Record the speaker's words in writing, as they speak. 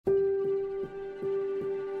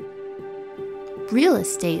Real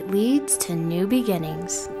estate leads to new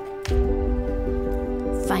beginnings.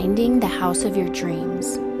 Finding the house of your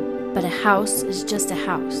dreams. But a house is just a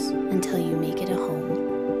house until you make it a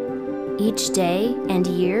home. Each day and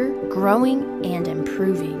year, growing and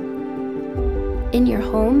improving. In your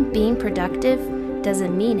home, being productive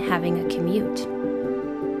doesn't mean having a commute.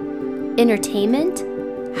 Entertainment,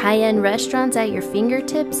 high-end restaurants at your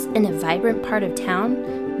fingertips in a vibrant part of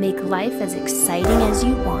town make life as exciting as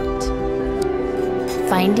you want.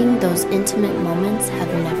 Finding those intimate moments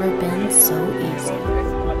have never been so easy.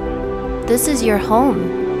 This is your home.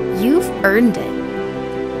 You've earned it.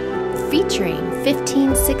 Featuring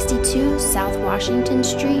 1562 South Washington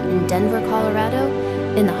Street in Denver, Colorado,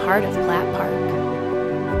 in the heart of Platt Park.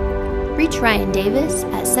 Reach Ryan Davis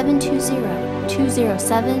at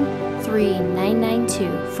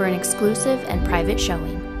 720-207-3992 for an exclusive and private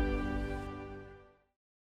showing.